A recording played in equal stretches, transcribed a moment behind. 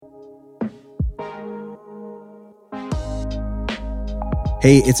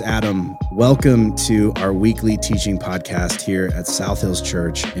Hey, it's Adam. Welcome to our weekly teaching podcast here at South Hills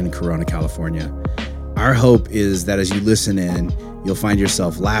Church in Corona, California. Our hope is that as you listen in, you'll find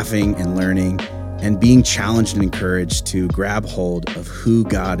yourself laughing and learning and being challenged and encouraged to grab hold of who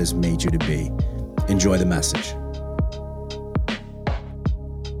God has made you to be. Enjoy the message.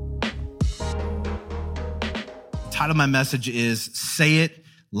 The title of my message is Say It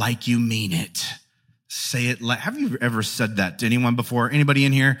Like You Mean It. Say it like, have you ever said that to anyone before? Anybody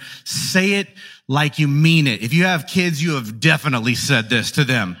in here? Say it like you mean it. If you have kids, you have definitely said this to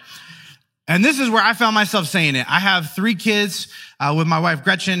them. And this is where I found myself saying it. I have 3 kids with my wife,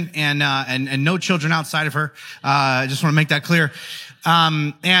 Gretchen, and no children outside of her. I just want to make that clear.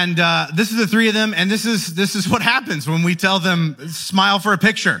 This is the 3 of them. And this is what happens when we tell them smile for a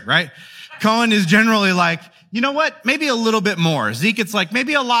picture, right? Cohen is generally like, you know what? Maybe a little bit more. Zeke, it's like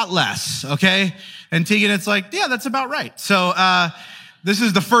maybe a lot less. Okay. And Tegan, it's like, yeah, that's about right. So, this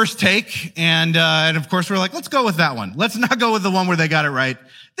is the first take. And of course we're like, let's go with that one. Let's not go with the one where they got it right.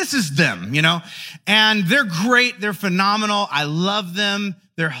 This is them, you know, and they're great. They're phenomenal. I love them.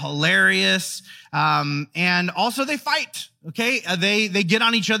 They're hilarious. And also they fight. Okay. They get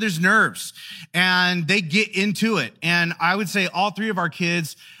on each other's nerves and they get into it. And I would say all 3 of our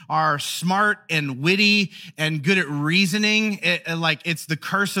kids are smart and witty and good at reasoning. It's the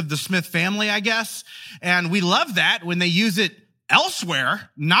curse of the Smith family, I guess. And we love that when they use it elsewhere,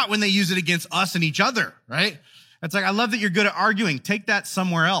 not when they use it against us and each other, right? It's like, I love that you're good at arguing. Take that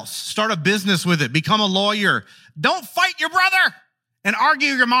somewhere else. Start a business with it. Become a lawyer. Don't fight your brother and argue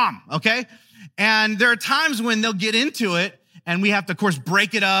your mom, okay? And there are times when they'll get into it and we have to, of course,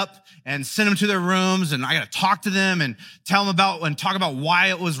 break it up and send them to their rooms. And I got to talk to them and tell them talk about why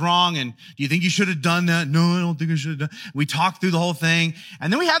it was wrong. And do you think you should have done that? No, I don't think I should have done. We talk through the whole thing.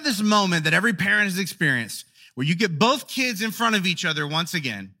 And then we have this moment that every parent has experienced where you get both kids in front of each other once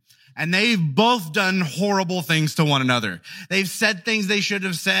again. And they've both done horrible things to one another. They've said things they should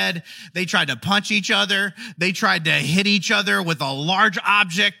have said. They tried to punch each other. They tried to hit each other with a large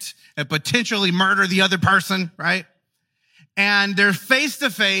object and potentially murder the other person, right? And they're face to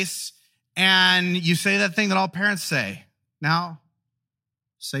face, and you say that thing that all parents say. Now,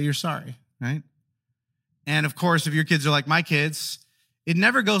 say you're sorry, right? And of course, if your kids are like my kids, it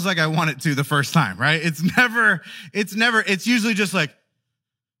never goes like I want it to the first time, right? It's usually just like,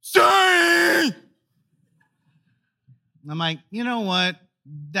 sorry. I'm like, you know what?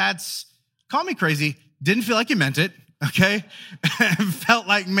 Call me crazy. Didn't feel like you meant it. Okay. Felt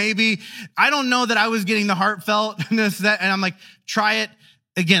like maybe, I don't know that I was getting the heartfeltness and I'm like, try it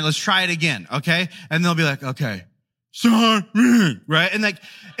again. Let's try it again. Okay. And they'll be like, okay, sorry. Right. And like,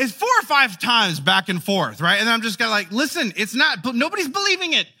 it's 4 or 5 times back and forth. Right. And I'm just gonna like, listen, nobody's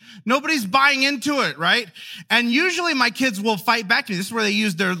believing it. Nobody's buying into it, right? And usually my kids will fight back to me. This is where they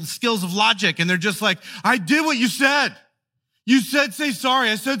use their skills of logic. And they're just like, I did what you said. You said, say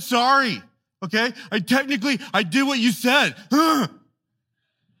sorry. I said sorry. Okay? I did what you said.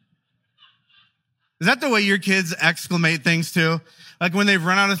 Is that the way your kids exclamate things too? Like when they've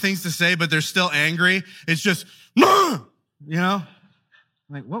run out of things to say, but they're still angry. It's just, you know?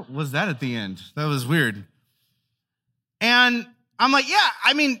 Like, what was that at the end? That was weird. And I'm like, yeah,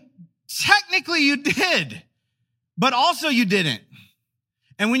 I mean, technically you did, but also you didn't.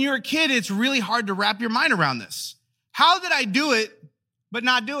 And when you're a kid, it's really hard to wrap your mind around this. How did I do it, but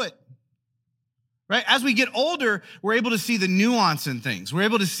not do it? Right? As we get older, we're able to see the nuance in things. We're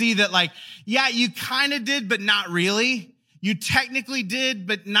able to see that like, yeah, you kind of did, but not really. You technically did,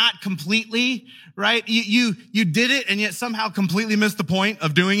 but not completely, right? You did it and yet somehow completely missed the point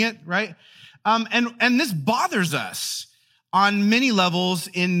of doing it, right? And this bothers us on many levels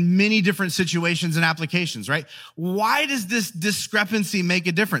in many different situations and applications, right? Why does this discrepancy make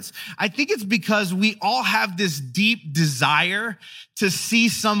a difference? I think it's because we all have this deep desire to see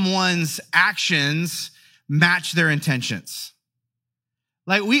someone's actions match their intentions.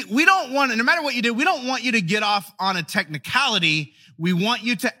 Like we don't want, no matter what you do, we don't want you to get off on a technicality. We want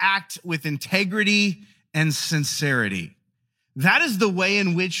you to act with integrity and sincerity. That is the way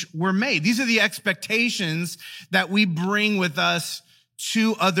in which we're made. These are the expectations that we bring with us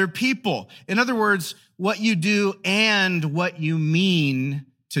to other people. In other words, what you do and what you mean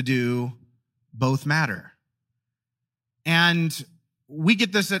to do both matter. And we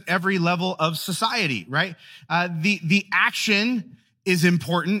get this at every level of society, right? The action is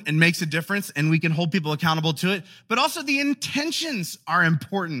important and makes a difference, and we can hold people accountable to it. But also the intentions are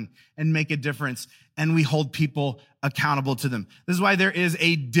important and make a difference, and we hold people accountable to them. This is why there is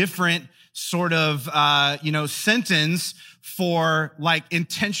a different sort of, sentence for like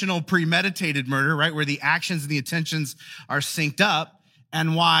intentional premeditated murder, right? Where the actions and the intentions are synced up.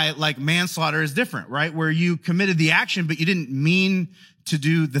 and why like manslaughter is different, right? Where you committed the action, but you didn't mean to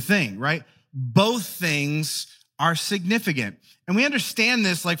do the thing, right? Both things are significant. And we understand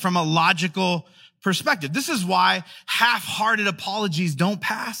this like from a logical perspective. This is why half-hearted apologies don't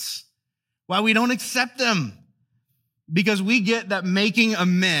pass, why we don't accept them. Because we get that making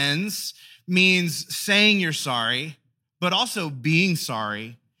amends means saying you're sorry, but also being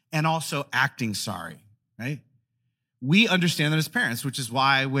sorry and also acting sorry, right? We understand that as parents, which is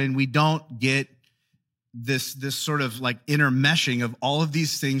why when we don't get this sort of like intermeshing of all of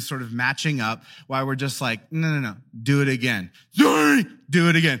these things sort of matching up, why we're just like, no, do it again. Sorry, do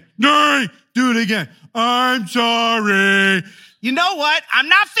it again. Sorry, do it again. I'm sorry. You know what? I'm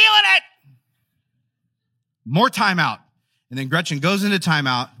not feeling it. More timeout. And then Gretchen goes into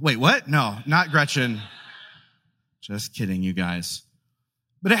timeout. Wait, what? No, not Gretchen. Just kidding, you guys.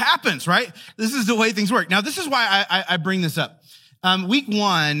 But it happens, right? This is the way things work. Now, this is why I bring this up. Week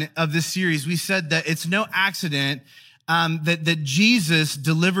 1 of this series, we said that it's no accident that Jesus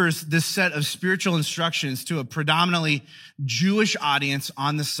delivers this set of spiritual instructions to a predominantly Jewish audience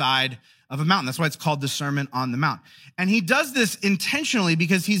on the side of a mountain. That's why it's called the Sermon on the Mount. And he does this intentionally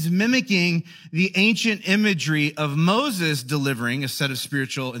because he's mimicking the ancient imagery of Moses delivering a set of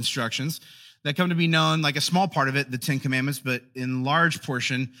spiritual instructions that come to be known, like a small part of it, the Ten Commandments, but in large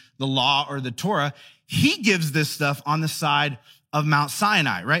portion, the law or the Torah. He gives this stuff on the side of Mount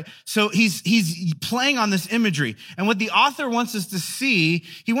Sinai, right? So he's playing on this imagery. And what the author wants us to see,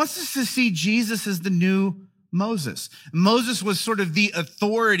 he wants us to see Jesus as the new Moses. Moses was sort of the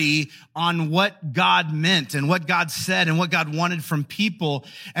authority on what God meant and what God said and what God wanted from people.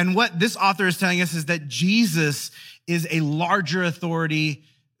 And what this author is telling us is that Jesus is a larger authority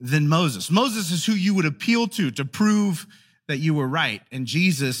than Moses. Moses is who you would appeal to prove that you were right. And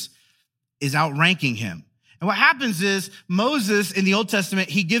Jesus is outranking him. And what happens is Moses in the Old Testament,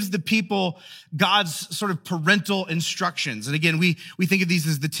 he gives the people God's sort of parental instructions. And again, we think of these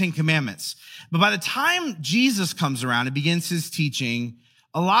as the Ten Commandments. But by the time Jesus comes around and begins his teaching,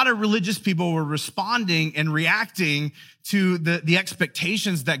 a lot of religious people were responding and reacting to the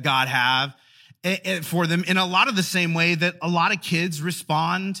expectations that God have for them in a lot of the same way that a lot of kids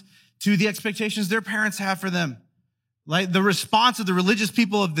respond to the expectations their parents have for them. Like the response of the religious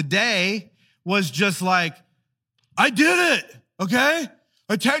people of the day was just like, I did it, okay?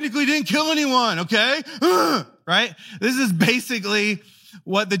 I technically didn't kill anyone, okay? Right? This is basically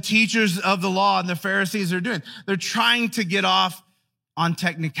what the teachers of the law and the Pharisees are doing. They're trying to get off on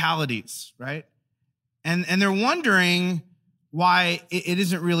technicalities, right? And they're wondering why it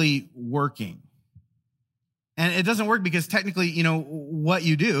isn't really working. And it doesn't work because technically, you know, what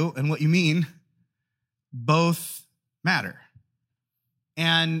you do and what you mean both matter.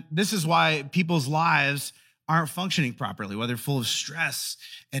 And this is why people's lives aren't functioning properly, why they're full of stress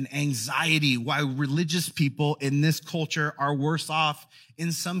and anxiety, why religious people in this culture are worse off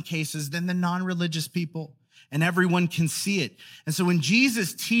in some cases than the non-religious people. And everyone can see it. And so when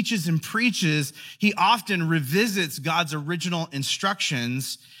Jesus teaches and preaches, he often revisits God's original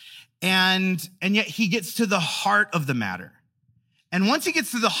instructions, and yet he gets to the heart of the matter. And once he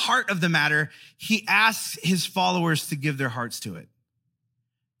gets to the heart of the matter, he asks his followers to give their hearts to it.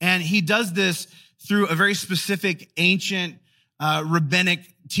 And he does this through a very specific ancient rabbinic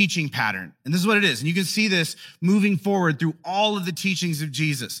teaching pattern. And this is what it is. And you can see this moving forward through all of the teachings of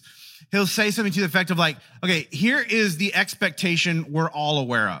Jesus. He'll say something to the effect of like, okay, here is the expectation we're all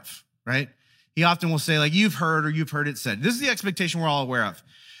aware of, right? He often will say like, you've heard it said. This is the expectation we're all aware of.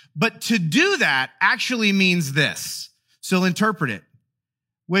 But to do that actually means this. So he'll interpret it,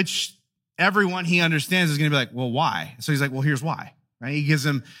 which everyone he understands is going to be like, well, why? So he's like, well, here's why, right? He gives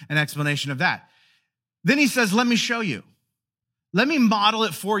them an explanation of that. Then he says, let me show you. Let me model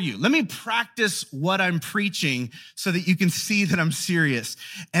it for you. Let me practice what I'm preaching so that you can see that I'm serious.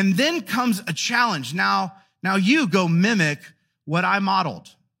 And then comes a challenge. Now you go mimic what I modeled,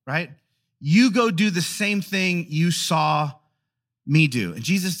 right? You go do the same thing you saw me do. And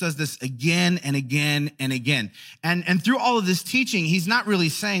Jesus does this again and again and again. And through all of this teaching, he's not really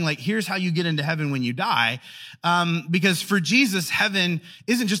saying like, here's how you get into heaven when you die. Because for Jesus, heaven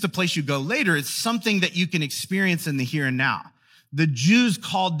isn't just a place you go later. It's something that you can experience in the here and now. The Jews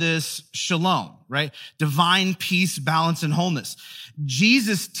called this shalom, right? Divine peace, balance, and wholeness.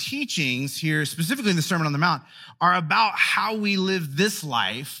 Jesus' teachings here, specifically in the Sermon on the Mount, are about how we live this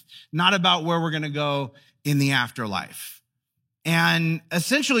life, not about where we're going to go in the afterlife. And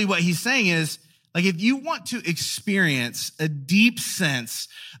essentially what he's saying is, like, if you want to experience a deep sense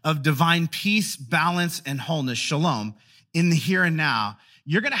of divine peace, balance, and wholeness, shalom, in the here and now,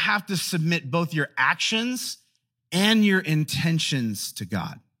 you're going to have to submit both your actions and your intentions to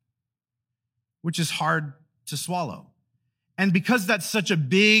God, which is hard to swallow. And because that's such a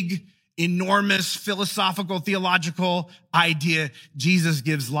big, enormous, philosophical, theological idea, Jesus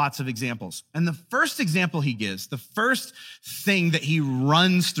gives lots of examples. And the first example he gives, the first thing that he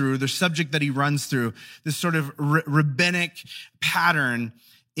runs through, the subject that he runs through, this sort of rabbinic pattern,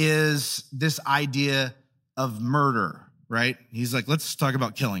 is this idea of murder, right? He's like, let's talk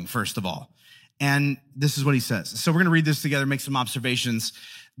about killing, first of all. And this is what he says. So we're going to read this together, make some observations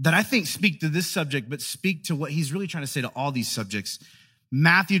that I think speak to this subject, but speak to what he's really trying to say to all these subjects.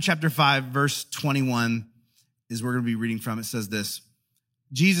 Matthew chapter 5, verse 21 is where we're going to be reading from. It says this.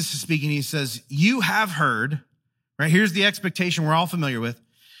 Jesus is speaking. He says, you have heard, right? Here's the expectation we're all familiar with,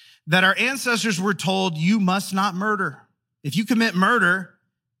 that our ancestors were told you must not murder. If you commit murder,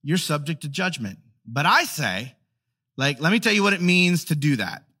 you're subject to judgment. But I say, let me tell you what it means to do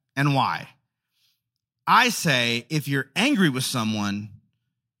that and why. I say, if you're angry with someone,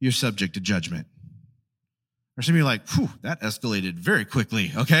 you're subject to judgment. Or some of you are like, whew, that escalated very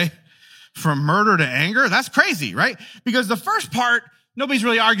quickly, okay? From murder to anger, that's crazy, right? Because the first part, nobody's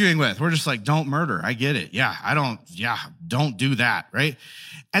really arguing with. We're just like, don't murder. I get it. Don't do that, right?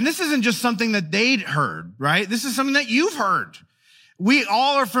 And this isn't just something that they'd heard, right? This is something that you've heard. We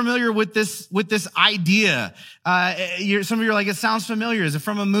all are familiar with this idea. Some of you are like, it sounds familiar. Is it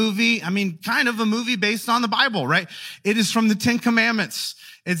from a movie? I mean, kind of a movie based on the Bible, right? It is from the 10 Commandments.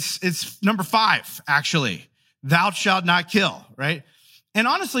 It's number 5, actually. Thou shalt not kill, right? And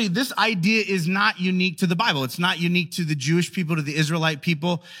honestly, this idea is not unique to the Bible. It's not unique to the Jewish people, to the Israelite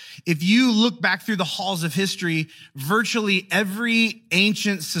people. If you look back through the halls of history, virtually every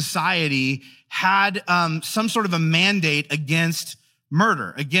ancient society had some sort of a mandate against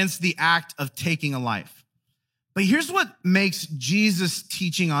murder, against the act of taking a life. But here's what makes Jesus'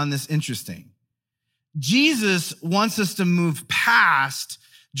 teaching on this interesting. Jesus wants us to move past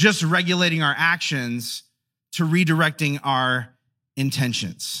just regulating our actions to redirecting our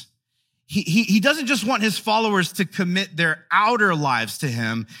intentions. He doesn't just want his followers to commit their outer lives to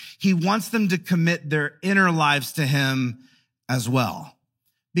him. He wants them to commit their inner lives to him as well.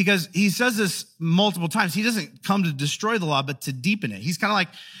 Because he says this multiple times. He doesn't come to destroy the law, but to deepen it. He's kind of like,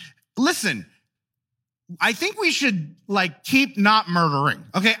 listen, I think we should keep not murdering.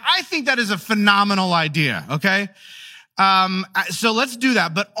 Okay. I think that is a phenomenal idea. Okay. So let's do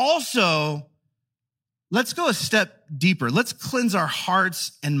that. But also let's go a step deeper. Let's cleanse our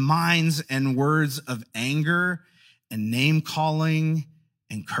hearts and minds and words of anger and name calling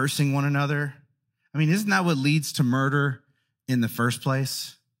and cursing one another. I mean, isn't that what leads to murder in the first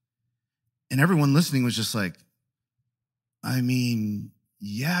place? And everyone listening was just like, I mean,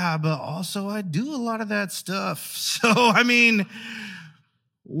 yeah, but also I do a lot of that stuff. So, I mean,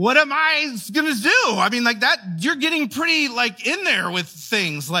 what am I going to do? I mean, that you're getting pretty in there with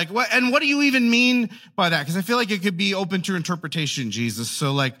things what, and what do you even mean by that? Because I feel like it could be open to interpretation, Jesus.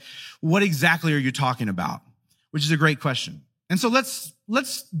 So what exactly are you talking about? Which is a great question. And so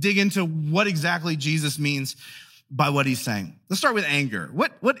let's dig into what exactly Jesus means by what he's saying. Let's start with anger.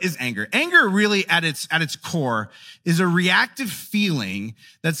 What is anger? Anger really at its core is a reactive feeling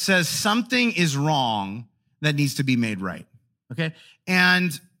that says something is wrong that needs to be made right. Okay.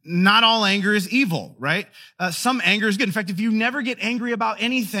 And not all anger is evil, right? Some anger is good. In fact, if you never get angry about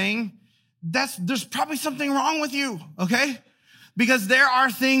anything, there's probably something wrong with you. Okay. Because there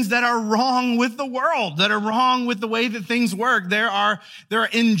are things that are wrong with the world, that are wrong with the way that things work. There are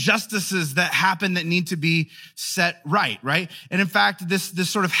injustices that happen that need to be set right? And in fact, this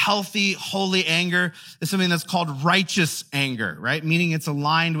sort of healthy, holy anger is something that's called righteous anger, right? Meaning it's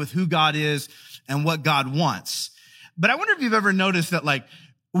aligned with who God is and what God wants. But I wonder if you've ever noticed that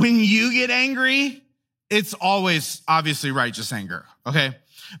when you get angry, it's always obviously righteous anger, okay?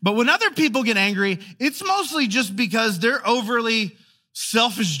 But when other people get angry, it's mostly just because they're overly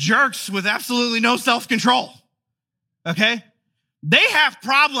selfish jerks with absolutely no self-control, okay? They have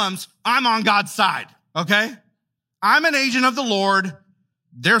problems. I'm on God's side, okay? I'm an agent of the Lord.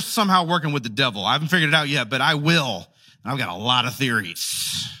 They're somehow working with the devil. I haven't figured it out yet, but I will. And I've got a lot of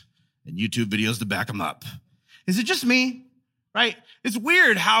theories and YouTube videos to back them up. Is it just me? Right? It's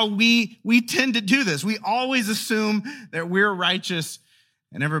weird how we tend to do this. We always assume that we're righteous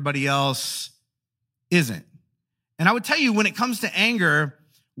and everybody else isn't. And I would tell you, when it comes to anger,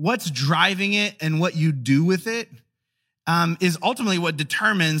 what's driving it and what you do with it is ultimately what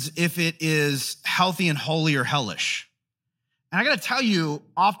determines if it is healthy and holy or hellish. And I got to tell you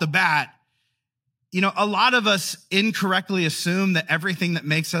off the bat, a lot of us incorrectly assume that everything that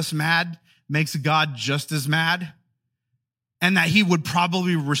makes us mad makes God just as mad, and that he would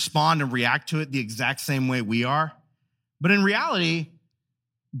probably respond and react to it the exact same way we are. But in reality,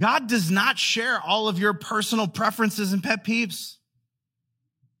 God does not share all of your personal preferences and pet peeves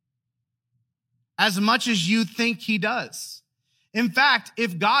as much as you think he does. In fact,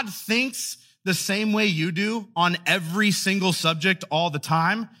 if God thinks the same way you do on every single subject all the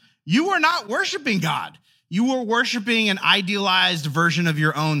time, you are not worshiping God. You are worshiping an idealized version of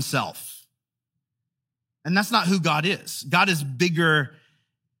your own self. And that's not who God is. God is bigger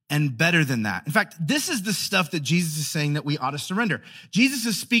and better than that. In fact, this is the stuff that Jesus is saying that we ought to surrender. Jesus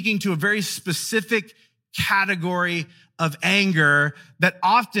is speaking to a very specific category of anger that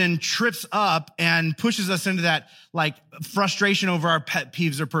often trips up and pushes us into that like frustration over our pet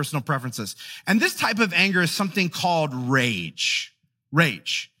peeves or personal preferences. And this type of anger is something called rage.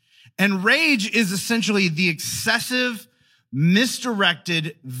 Rage. And rage is essentially the excessive,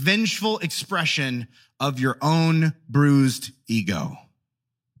 misdirected, vengeful expression of your own bruised ego.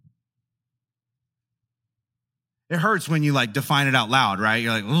 It hurts when you like define it out loud, right?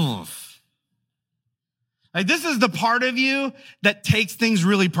 You're like, oof. Like this is the part of you that takes things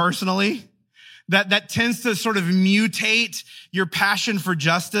really personally, that tends to sort of mutate your passion for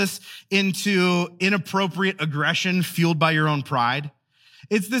justice into inappropriate aggression fueled by your own pride.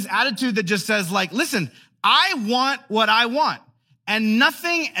 It's this attitude that just says like, listen, I want what I want and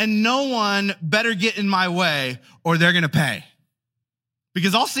nothing and no one better get in my way or they're going to pay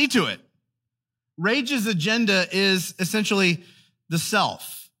because I'll see to it. Rage's agenda is essentially the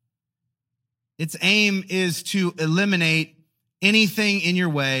self. Its aim is to eliminate anything in your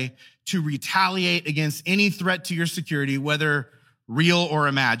way, to retaliate against any threat to your security, whether real or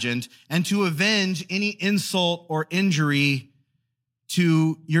imagined, and to avenge any insult or injury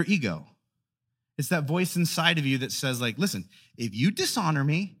to your ego. It's that voice inside of you that says, like, listen, if you dishonor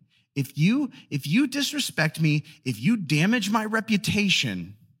me, if you disrespect me, if you damage my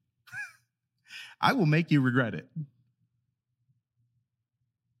reputation, I will make you regret it.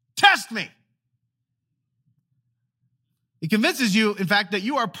 Test me. It convinces you, in fact, that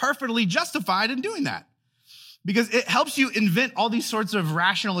you are perfectly justified in doing that because it helps you invent all these sorts of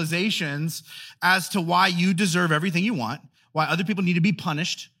rationalizations as to why you deserve everything you want, why other people need to be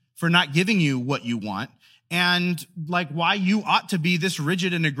punished for not giving you what you want, and like why you ought to be this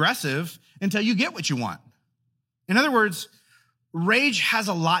rigid and aggressive until you get what you want. In other words, rage has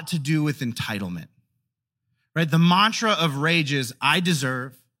a lot to do with entitlement, right? The mantra of rage is, I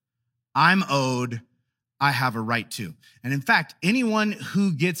deserve, I'm owed, I have a right to. And in fact, anyone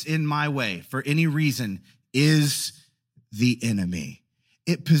who gets in my way for any reason is the enemy.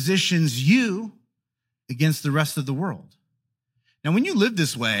 It positions you against the rest of the world. Now, when you live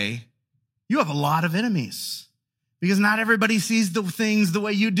this way, you have a lot of enemies because not everybody sees the things the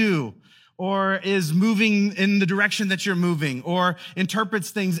way you do, or is moving in the direction that you're moving, or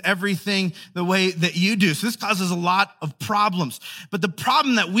interprets everything the way that you do. So this causes a lot of problems. But the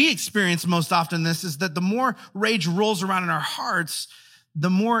problem that we experience most often in this is that the more rage rolls around in our hearts,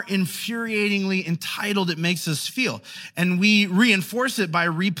 the more infuriatingly entitled it makes us feel. And we reinforce it by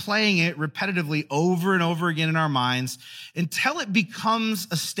replaying it repetitively over and over again in our minds until it becomes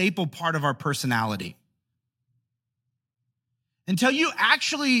a staple part of our personality. Until you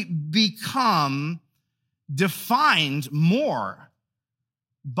actually become defined more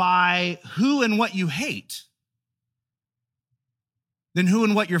by who and what you hate than who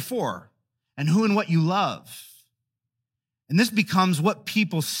and what you're for and who and what you love. And this becomes what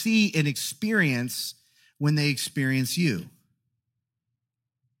people see and experience when they experience you.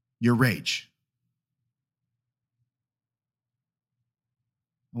 Your rage.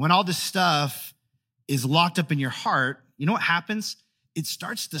 And when all this stuff is locked up in your heart, you know what happens? It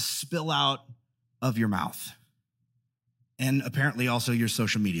starts to spill out of your mouth. And apparently also your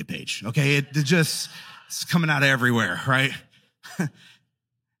social media page. Okay, it's coming out everywhere, right?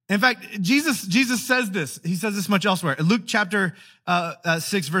 In fact, Jesus says this. He says this much elsewhere. In Luke chapter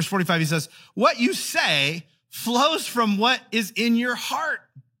 6, verse 45, he says, what you say flows from what is in your heart.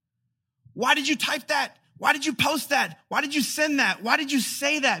 Why did you type that? Why did you post that? Why did you send that? Why did you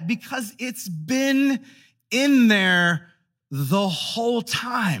say that? Because it's been in there the whole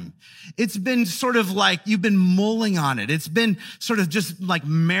time. It's been sort of like you've been mulling on it. It's been sort of just like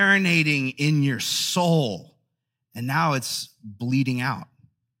marinating in your soul. And now it's bleeding out.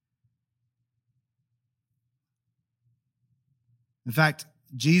 In fact,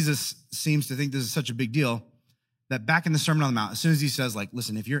 Jesus seems to think this is such a big deal that back in the Sermon on the Mount, as soon as he says, like,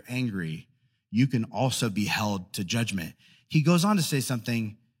 listen, if you're angry, you can also be held to judgment. He goes on to say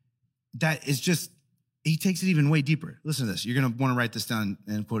something that is just, he takes it even way deeper. Listen to this. You're going to want to write this down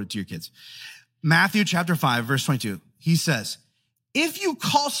and quote it to your kids. Matthew chapter 5, verse 22. He says, if you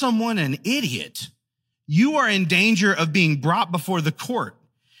call someone an idiot, you are in danger of being brought before the court.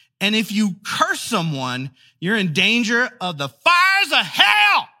 And if you curse someone, you're in danger of the fires of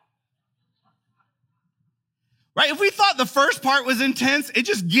hell. Right? If we thought the first part was intense, it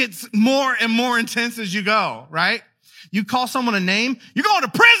just gets more and more intense as you go, right? You call someone a name, you're going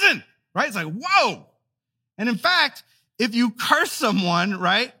to prison, right? It's like, whoa. And in fact, if you curse someone,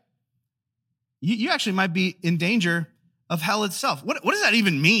 right, you actually might be in danger of hell itself. What does that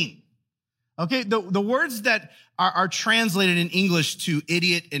even mean? Okay, the words that are translated in English to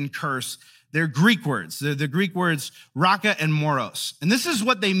idiot and curse, they're Greek words. They're the Greek words raka and moros. And this is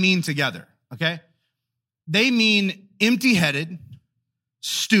what they mean together, okay? They mean empty-headed,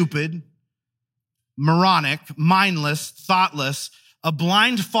 stupid, moronic, mindless, thoughtless, a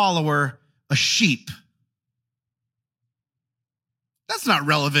blind follower, a sheep. That's not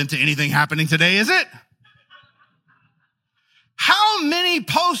relevant to anything happening today, is it? How many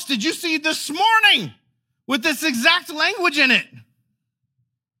posts did you see this morning with this exact language in it?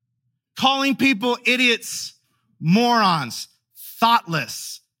 Calling people idiots, morons,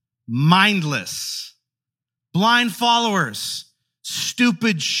 thoughtless, mindless, blind followers,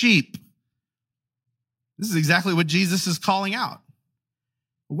 stupid sheep. This is exactly what Jesus is calling out.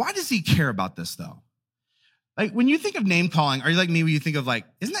 Why does he care about this, though? Like, when you think of name calling, are you like me when you think of like,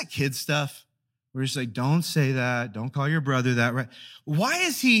 isn't that kid stuff? We're just like, don't say that. Don't call your brother that, right? Why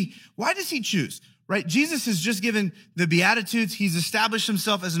does he choose, right? Jesus has just given the Beatitudes. He's established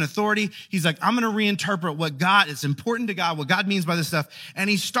himself as an authority. He's like, I'm going to reinterpret what God, it's important to God, what God means by this stuff. And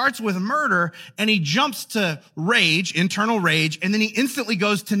he starts with murder and he jumps to rage, internal rage, and then he instantly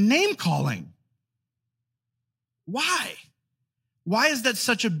goes to name calling. Why? Why is that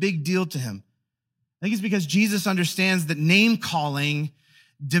such a big deal to him? I think it's because Jesus understands that name calling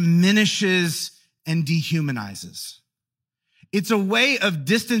diminishes and dehumanizes. It's a way of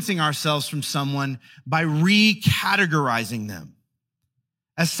distancing ourselves from someone by recategorizing them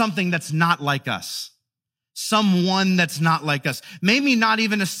as something that's not like us. Someone that's not like us. Maybe not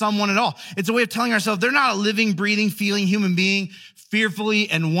even a someone at all. It's a way of telling ourselves they're not a living, breathing, feeling human being, fearfully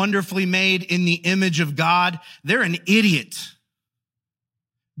and wonderfully made in the image of God. They're an idiot.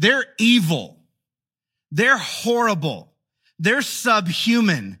 They're evil. They're horrible. They're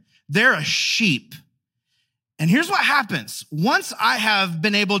subhuman. They're a sheep. And here's what happens. Once I have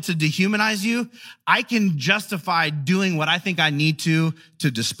been able to dehumanize you, I can justify doing what I think I need to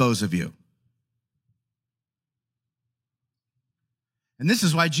dispose of you. And this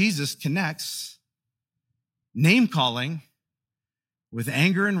is why Jesus connects name calling with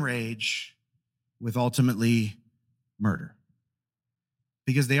anger and rage with ultimately murder.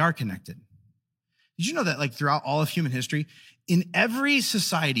 Because they are connected. Did you know that like throughout all of human history, in every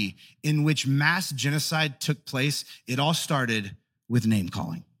society in which mass genocide took place, it all started with name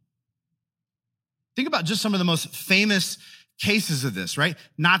calling? Think about just some of the most famous cases of this, right?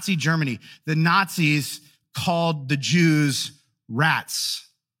 Nazi Germany. The Nazis called the Jews rats,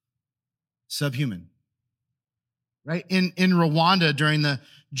 subhuman, right? In Rwanda, during the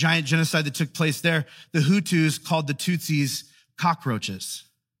giant genocide that took place there, the Hutus called the Tutsis cockroaches.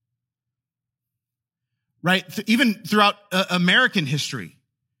 Right? Even throughout American history,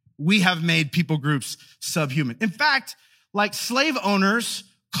 we have made people groups subhuman. In fact, like slave owners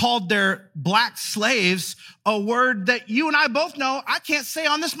called their black slaves a word that you and I both know I can't say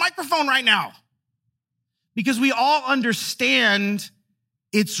on this microphone right now. Because we all understand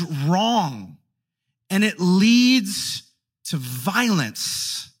it's wrong and it leads to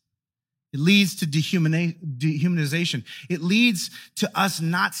violence. It leads to dehumanization. It leads to us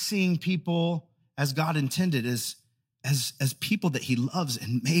not seeing people as God intended, as people that he loves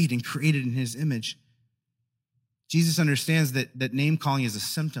and made and created in his image. Jesus understands that name calling is a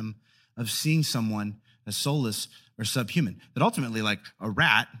symptom of seeing someone as soulless or subhuman. That ultimately, like a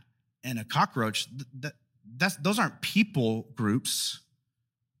rat and a cockroach, those aren't people groups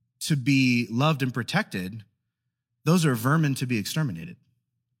to be loved and protected. Those are vermin to be exterminated.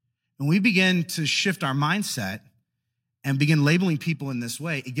 When we begin to shift our mindset and begin labeling people in this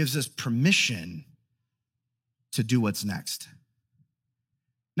way, it gives us permission to do what's next.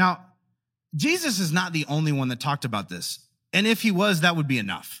 Now, Jesus is not the only one that talked about this. And if he was, that would be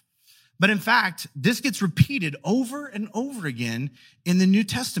enough. But in fact, this gets repeated over and over again in the New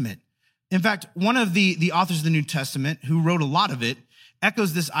Testament. In fact, one of the authors of the New Testament, who wrote a lot of it,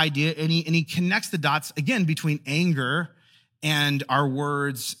 echoes this idea, and he connects the dots, again, between anger and our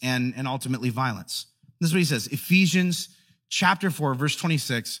words and ultimately violence. This is what he says, Ephesians chapter 4, verse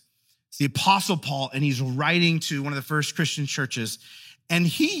 26. It's the Apostle Paul, and he's writing to one of the first Christian churches, and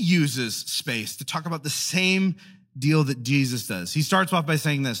he uses space to talk about the same deal that Jesus does. He starts off by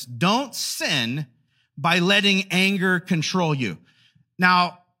saying this: don't sin by letting anger control you.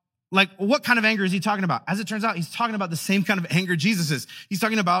 Now, like, what kind of anger is he talking about? As it turns out, he's talking about the same kind of anger Jesus is. He's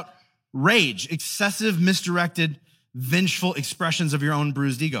talking about rage, excessive, misdirected, vengeful expressions of your own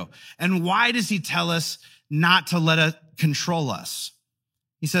bruised ego. And why does he tell us not to let it control us?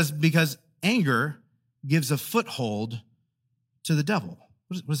 He says, because anger gives a foothold to the devil.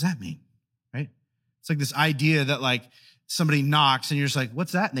 What does that mean, right? It's like this idea that like somebody knocks and you're just like,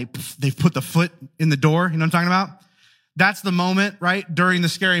 what's that? And they put the foot in the door. You know what I'm talking about? That's the moment, right, during the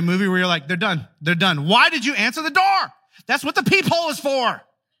scary movie where you're like, they're done. They're done. Why did you answer the door? That's what the peephole is for.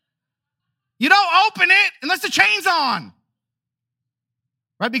 You don't open it unless the chain's on,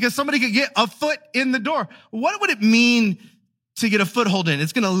 right? Because somebody could get a foot in the door. What would it mean to get a foothold in?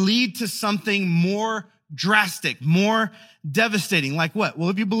 It's going to lead to something more drastic, more devastating. Like what? Well,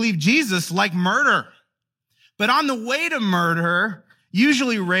 if you believe Jesus, like murder. But on the way to murder,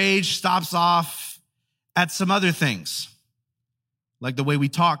 usually rage stops off at some other things, like the way we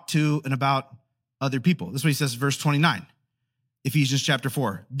talk to and about other people. This is what he says, verse 29, Ephesians chapter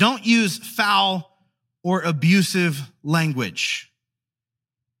 4. Don't use foul or abusive language.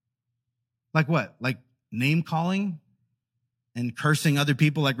 Like what? Like name calling and cursing other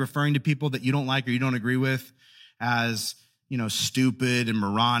people, like referring to people that you don't like or you don't agree with as, stupid and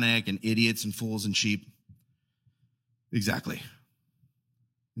moronic and idiots and fools and sheep. Exactly.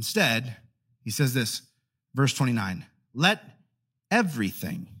 Instead, he says this, verse 29, let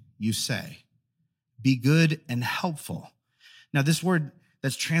everything you say be good and helpful. Now, this word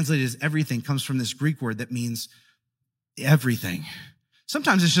that's translated as everything comes from this Greek word that means everything.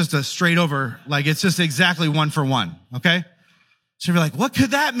 Sometimes it's just a straight over, like it's just exactly one for one, okay? So you're like, what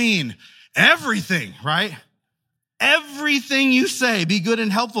could that mean? Everything, right? Everything you say, be good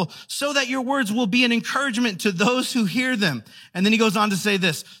and helpful, so that your words will be an encouragement to those who hear them. And then he goes on to say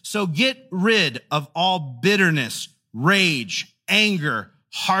this, so get rid of all bitterness, rage, anger,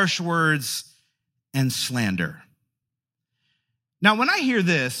 harsh words, and slander. Now, when I hear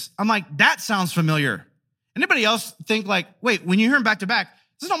this, I'm like, that sounds familiar. Anybody else think like, wait, when you hear them back to back,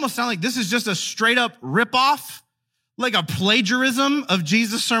 does it almost sound like this is just a straight up ripoff, like a plagiarism of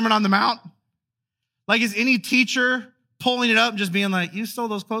Jesus' Sermon on the Mount? Like, is any teacher pulling it up and just being like, you stole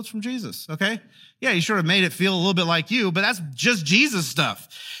those quotes from Jesus, okay? Yeah, you sort of made it feel a little bit like you, but that's just Jesus stuff.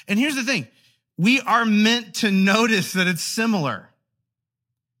 And here's the thing. We are meant to notice that it's similar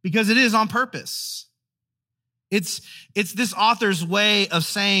because it is on purpose. It's this author's way of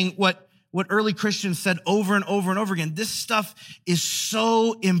saying what early Christians said over and over and over again. This stuff is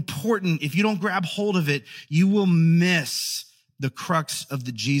so important. If you don't grab hold of it, you will miss the crux of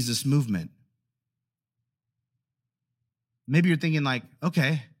the Jesus movement. Maybe you're thinking like,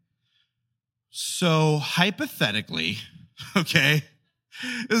 okay, so hypothetically, okay,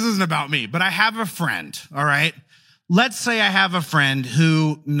 this isn't about me, but I have a friend, all right? Let's say I have a friend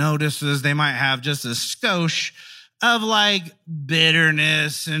who notices they might have just a skosh of like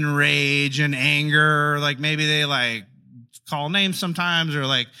bitterness and rage and anger. Like maybe they like call names sometimes or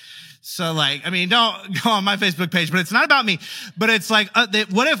like, so like, I mean, don't go on my Facebook page, but it's not about me. But it's like,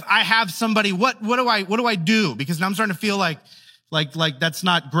 what if I have somebody, what do I do? Because now I'm starting to feel like that's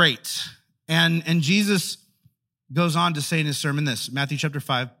not great. And Jesus goes on to say in his sermon this, Matthew chapter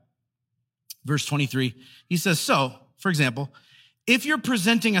 5, verse 23. He says, so, for example, if you're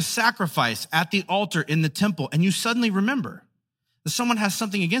presenting a sacrifice at the altar in the temple and you suddenly remember that someone has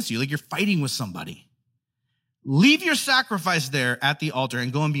something against you, like you're fighting with somebody, leave your sacrifice there at the altar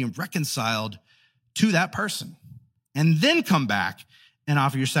and go and be reconciled to that person. And then come back and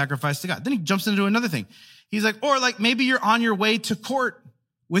offer your sacrifice to God. Then he jumps into another thing. He's like, or like maybe you're on your way to court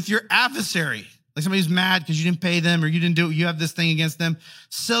with your adversary. Like somebody's mad because you didn't pay them or you didn't do it. You have this thing against them.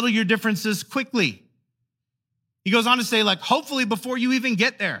 Settle your differences quickly. He goes on to say, like, hopefully before you even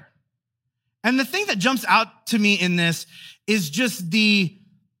get there. And the thing that jumps out to me in this is just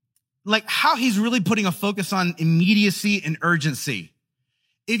like how he's really putting a focus on immediacy and urgency.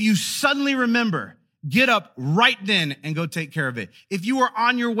 If you suddenly remember, get up right then and go take care of it. If you are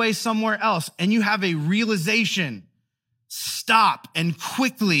on your way somewhere else and you have a realization, stop and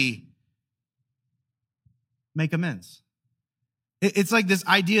quickly make amends. It's like this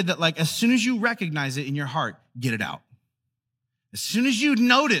idea that like as soon as you recognize it in your heart, get it out. As soon as you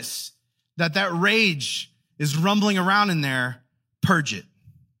notice that rage is rumbling around in there, purge it.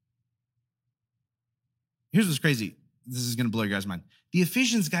 Here's what's crazy. This is going to blow your guys' mind. The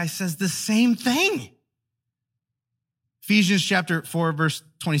Ephesians guy says the same thing. Ephesians chapter 4, verse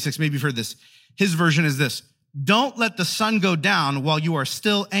 26. Maybe you've heard this. His version is this. Don't let the sun go down while you are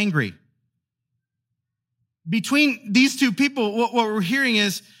still angry. Between these two people, what we're hearing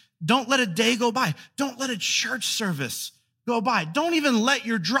is Don't let a day go by. Don't let a church service go by. Don't even let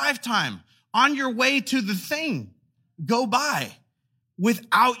your drive time on your way to the thing go by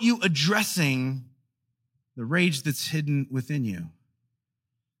without you addressing the rage that's hidden within you.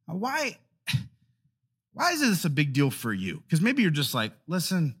 Now, why is this a big deal for you? Because maybe you're just like,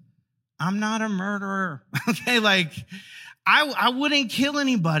 listen, I'm not a murderer. Okay, like I wouldn't kill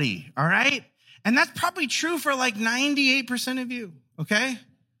anybody, all right? And that's probably true for like 98% of you, okay?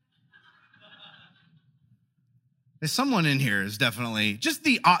 There's someone in here is definitely just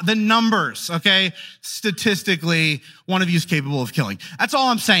the numbers, okay? Statistically, one of you is capable of killing. That's all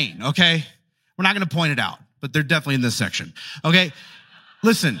I'm saying, okay? We're not going to point it out, but they're definitely in this section, okay?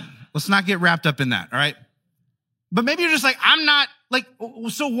 Listen, let's not get wrapped up in that, all right? But maybe you're just like, I'm not, like,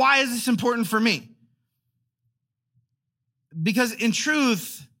 so why is this important for me? Because in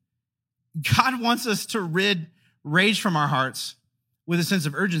truth, God wants us to rid rage from our hearts with a sense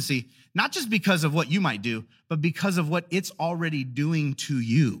of urgency, not just because of what you might do, but because of what it's already doing to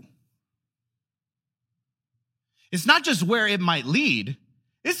you. It's not just where it might lead.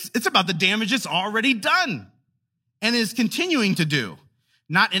 It's about the damage it's already done and is continuing to do,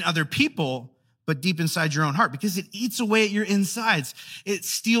 not in other people, but deep inside your own heart, because it eats away at your insides. It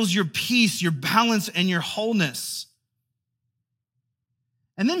steals your peace, your balance, and your wholeness.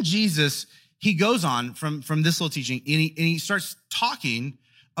 And then Jesus, he goes on from this little teaching, and he starts talking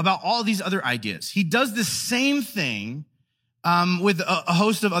about all these other ideas. He does the same thing with a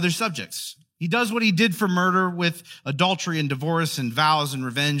host of other subjects. He does what he did for murder with adultery and divorce and vows and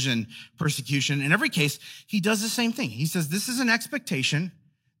revenge and persecution. In every case, he does the same thing. He says, this is an expectation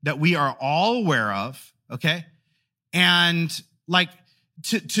that we are all aware of, okay? And like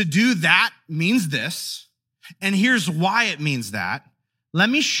to do that means this, and here's why it means that. Let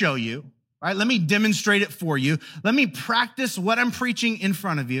me show you, right? Let me demonstrate it for you. Let me practice what I'm preaching in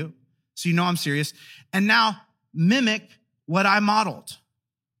front of you so you know I'm serious. And now mimic what I modeled.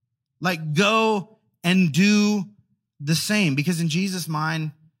 Like go and do the same, because in Jesus'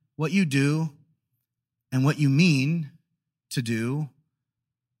 mind, what you do and what you mean to do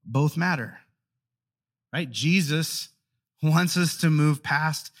both matter, right? Jesus wants us to move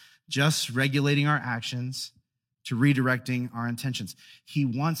past just regulating our actions to redirecting our intentions. He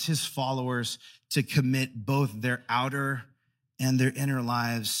wants his followers to commit both their outer and their inner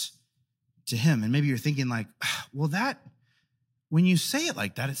lives to him. And maybe you're thinking like, well, when you say it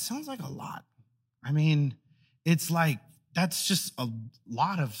like that, it sounds like a lot. I mean, it's like, that's just a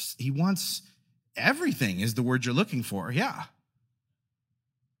lot of, he wants everything is the word you're looking for. Yeah.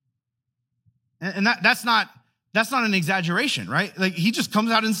 And that's not an exaggeration, right? Like he just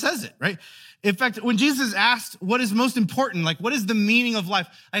comes out and says it, right? In fact, when Jesus asked what is most important, like what is the meaning of life?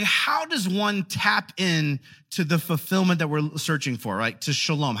 Like how does one tap in to the fulfillment that we're searching for, right? To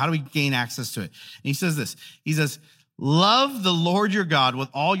shalom. How do we gain access to it? And he says this, he says, love the Lord your God with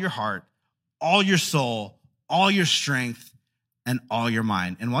all your heart, all your soul, all your strength, and all your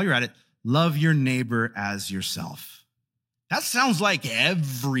mind. And while you're at it, love your neighbor as yourself. That sounds like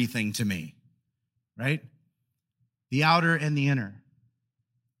everything to me, right? The outer and the inner.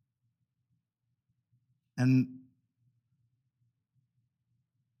 And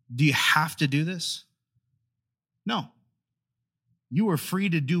do you have to do this? No. You are free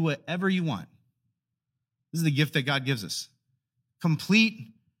to do whatever you want. This is the gift that God gives us.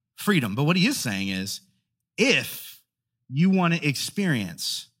 Complete freedom. But what he is saying is, if you want to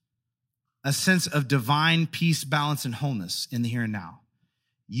experience a sense of divine peace, balance, and wholeness in the here and now,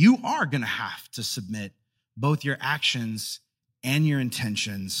 you are going to have to submit both your actions and your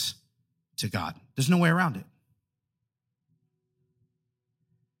intentions to God. There's no way around it.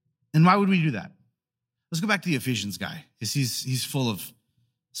 And why would we do that? Let's go back to the Ephesians guy, because he's full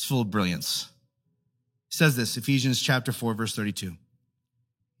of brilliance. He says this, Ephesians chapter 4, verse 32.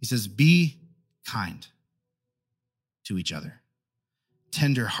 He says, be kind to each other,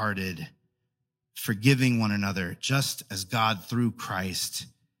 tender-hearted, forgiving one another, just as God through Christ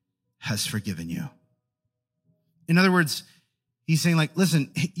has forgiven you. In other words, he's saying like,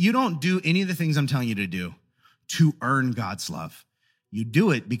 listen, you don't do any of the things I'm telling you to do to earn God's love. You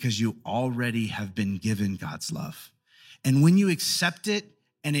do it because you already have been given God's love. And when you accept it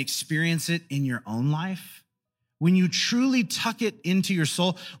and experience it in your own life, when you truly tuck it into your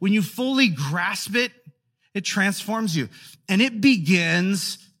soul, when you fully grasp it, it transforms you. And it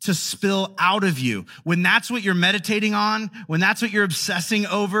begins to spill out of you. When that's what you're meditating on, when that's what you're obsessing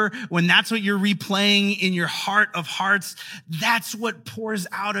over, when that's what you're replaying in your heart of hearts, that's what pours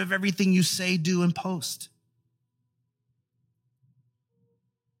out of everything you say, do, and post.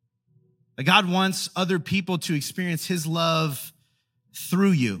 God wants other people to experience his love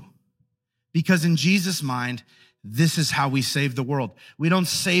through you. Because in Jesus' mind, this is how we save the world. We don't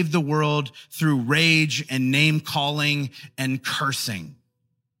save the world through rage and name calling and cursing.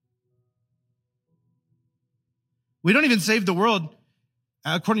 We don't even save the world,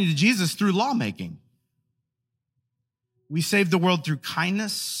 according to Jesus, through lawmaking. We save the world through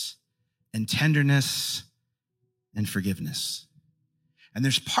kindness and tenderness and forgiveness. And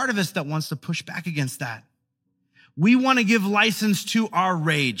there's part of us that wants to push back against that. We want to give license to our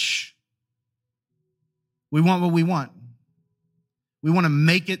rage. We want what we want. We want to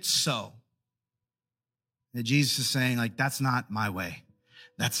make it so. And Jesus is saying, like, that's not my way.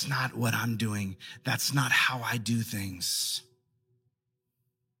 That's not what I'm doing. That's not how I do things.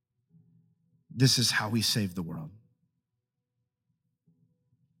 This is how we save the world.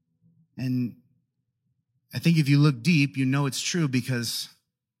 And I think if you look deep, you know it's true, because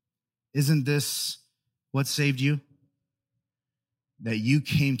isn't this what saved you? That you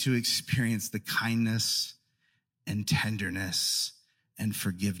came to experience the kindness and tenderness and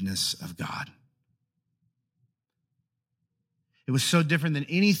forgiveness of God. It was so different than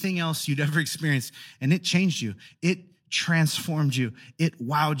anything else you'd ever experienced, and it changed you. It transformed you. It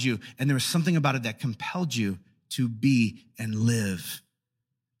wowed you, and there was something about it that compelled you to be and live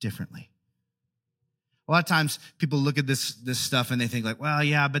differently. A lot of times people look at this stuff and they think like, well,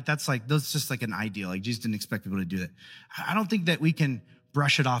 yeah, but that's just like an ideal. Like Jesus didn't expect people to do that. I don't think that we can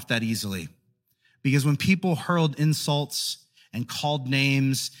brush it off that easily, because when people hurled insults and called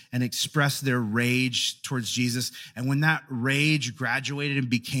names and expressed their rage towards Jesus, and when that rage graduated and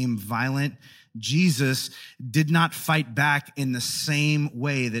became violent, Jesus did not fight back in the same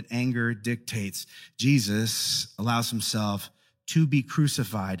way that anger dictates. Jesus allows himself to be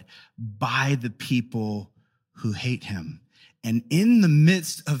crucified by the people who hate him. And in the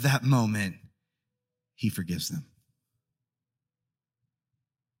midst of that moment, he forgives them.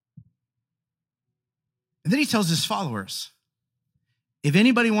 And then he tells his followers, if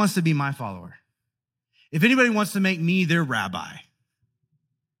anybody wants to be my follower, if anybody wants to make me their rabbi,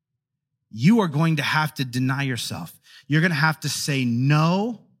 you are going to have to deny yourself. You're going to have to say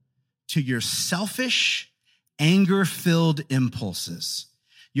no to your selfish, anger-filled impulses.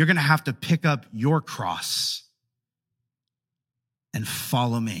 You're going to have to pick up your cross and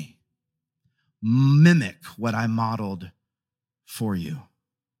follow me. Mimic what I modeled for you.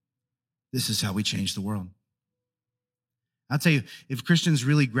 This is how we change the world. I'll tell you, if Christians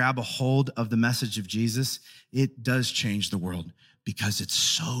really grab a hold of the message of Jesus, it does change the world, because it's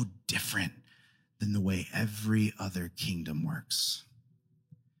so different than the way every other kingdom works.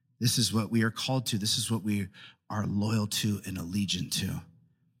 This is what we are called to. This is what we are loyal to and allegiant to.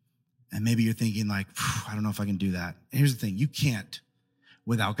 And maybe you're thinking like, I don't know if I can do that. And here's the thing, you can't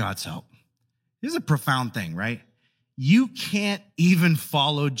without God's help. Here's a profound thing, right? You can't even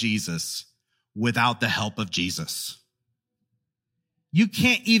follow Jesus without the help of Jesus. You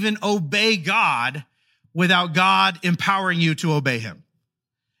can't even obey God without God empowering you to obey him.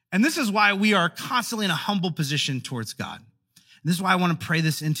 And this is why we are constantly in a humble position towards God. And this is why I want to pray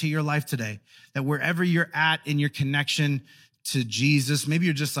this into your life today, that wherever you're at in your connection to Jesus, maybe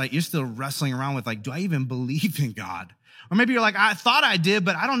you're just like, you're still wrestling around with like, do I even believe in God? Or maybe you're like, I thought I did,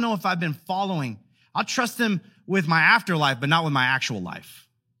 but I don't know if I've been following. I'll trust him with my afterlife, but not with my actual life.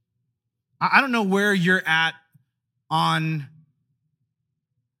 I don't know where you're at on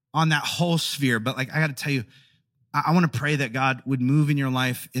that whole sphere, but like, I got to tell you, I want to pray that God would move in your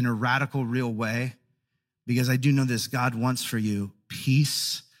life in a radical, real way, because I do know this: God wants for you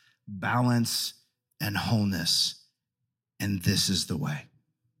peace, balance, and wholeness. And this is the way.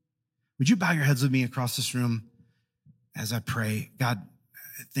 Would you bow your heads with me across this room as I pray? God,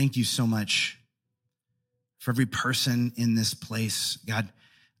 thank you so much for every person in this place. God,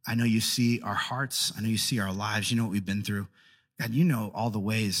 I know you see our hearts. I know you see our lives. You know what we've been through. God, you know all the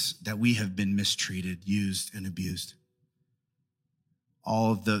ways that we have been mistreated, used, and abused.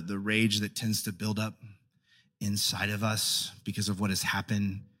 All of the rage that tends to build up inside of us because of what has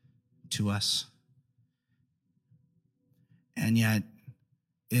happened to us. And yet,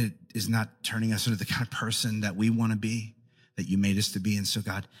 it is not turning us into the kind of person that we want to be, that you made us to be. And so,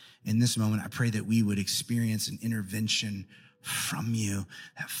 God, in this moment, I pray that we would experience an intervention from you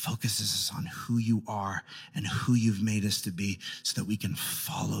that focuses us on who you are and who you've made us to be, so that we can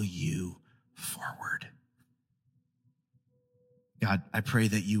follow you forward. God, I pray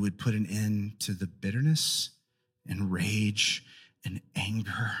that you would put an end to the bitterness and rage and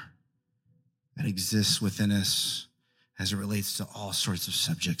anger that exists within us as it relates to all sorts of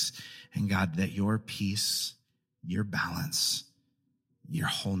subjects. And God, that your peace, your balance, your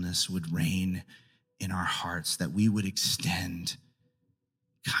wholeness would reign in our hearts, that we would extend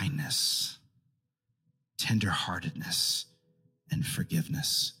kindness tenderheartedness and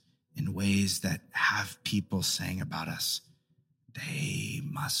forgiveness in ways that have people saying about us, they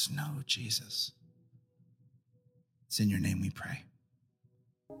must know Jesus. It's in your name we pray.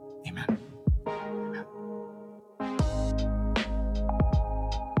 Amen. Amen.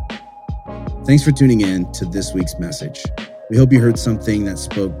 Thanks for tuning in to this week's message. We hope you heard something that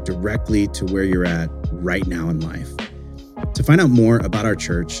spoke directly to where you're at right now in life. To find out more about our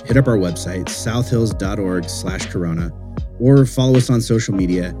church, hit up our website, southhills.org/corona, or follow us on social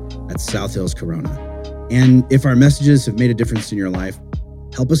media at southhillscorona. And if our messages have made a difference in your life,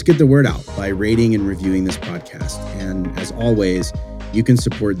 help us get the word out by rating and reviewing this podcast. And as always, you can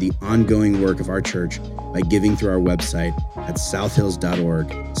support the ongoing work of our church by giving through our website at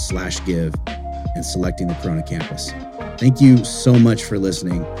southhills.org/give and selecting the Corona campus. Thank you so much for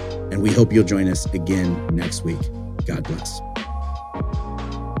listening, and we hope you'll join us again next week. God bless.